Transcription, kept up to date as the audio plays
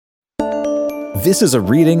This is a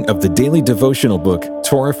reading of the daily devotional book,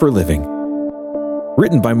 Torah for Living.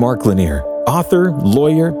 Written by Mark Lanier, author,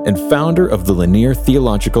 lawyer, and founder of the Lanier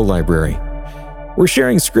Theological Library. We're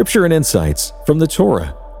sharing scripture and insights from the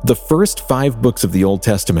Torah, the first 5 books of the Old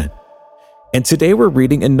Testament. And today we're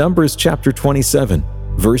reading in Numbers chapter 27,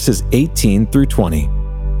 verses 18 through 20.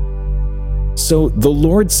 So the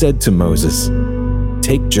Lord said to Moses,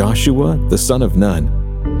 "Take Joshua, the son of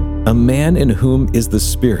Nun, a man in whom is the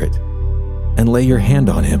Spirit, and lay your hand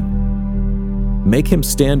on him. Make him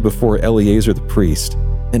stand before Eleazar the priest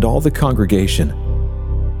and all the congregation,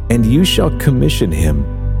 and you shall commission him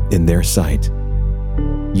in their sight.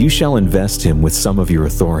 You shall invest him with some of your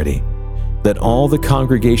authority, that all the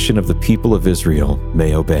congregation of the people of Israel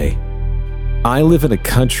may obey. I live in a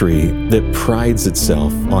country that prides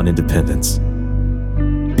itself on independence."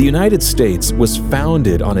 The United States was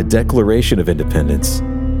founded on a Declaration of Independence.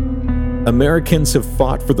 Americans have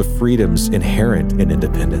fought for the freedoms inherent in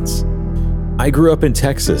independence. I grew up in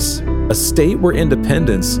Texas, a state where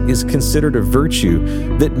independence is considered a virtue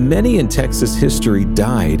that many in Texas history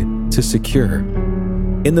died to secure.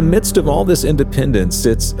 In the midst of all this independence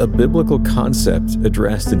sits a biblical concept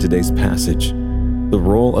addressed in today's passage, the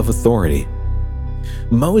role of authority.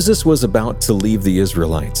 Moses was about to leave the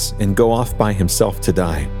Israelites and go off by himself to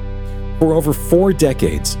die. For over 4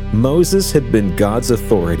 decades, Moses had been God's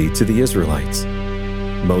authority to the Israelites.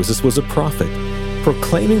 Moses was a prophet,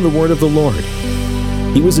 proclaiming the word of the Lord.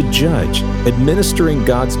 He was a judge, administering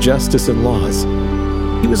God's justice and laws.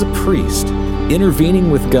 He was a priest,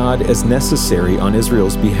 intervening with God as necessary on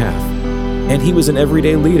Israel's behalf. And he was an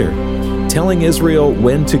everyday leader, telling Israel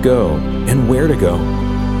when to go and where to go.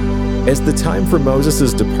 As the time for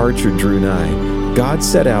Moses' departure drew nigh, God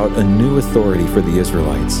set out a new authority for the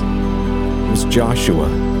Israelites. It was Joshua,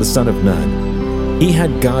 the son of Nun. He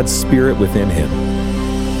had God's Spirit within him,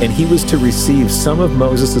 and he was to receive some of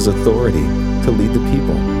Moses' authority to lead the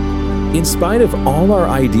people. In spite of all our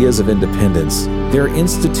ideas of independence, there are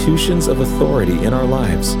institutions of authority in our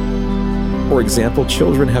lives. For example,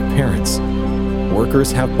 children have parents,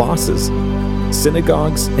 workers have bosses,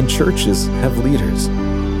 synagogues and churches have leaders.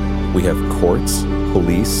 We have courts,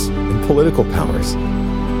 police, and political powers.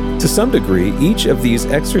 To some degree, each of these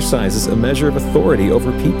exercises a measure of authority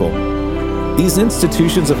over people. These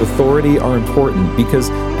institutions of authority are important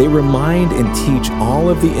because they remind and teach all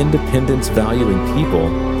of the independence-valuing people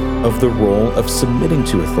of the role of submitting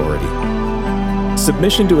to authority.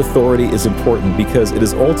 Submission to authority is important because it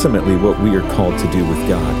is ultimately what we are called to do with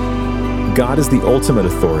God. God is the ultimate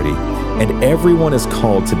authority, and everyone is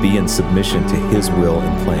called to be in submission to His will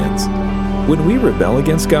and plans. When we rebel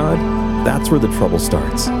against God, that's where the trouble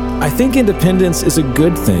starts. I think independence is a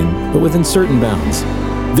good thing, but within certain bounds.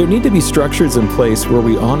 There need to be structures in place where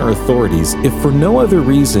we honor authorities, if for no other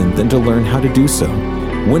reason than to learn how to do so.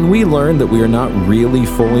 When we learn that we are not really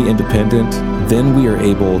fully independent, then we are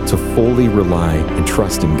able to fully rely and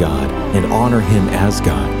trust in God and honor Him as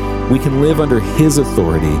God. We can live under His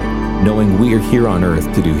authority, knowing we are here on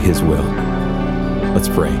earth to do His will. Let's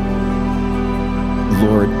pray.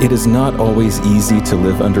 Lord, it is not always easy to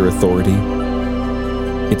live under authority.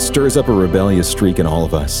 It stirs up a rebellious streak in all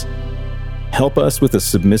of us. Help us with a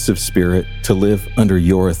submissive spirit to live under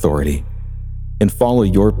your authority and follow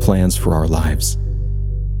your plans for our lives.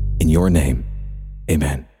 In your name,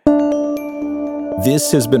 amen.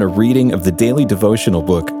 This has been a reading of the daily devotional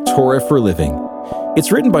book, Torah for Living.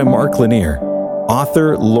 It's written by Mark Lanier,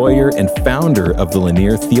 author, lawyer, and founder of the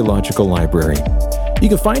Lanier Theological Library. You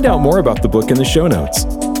can find out more about the book in the show notes.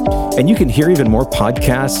 And you can hear even more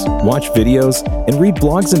podcasts, watch videos, and read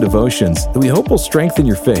blogs and devotions that we hope will strengthen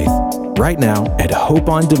your faith right now at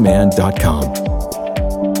hopeondemand.com.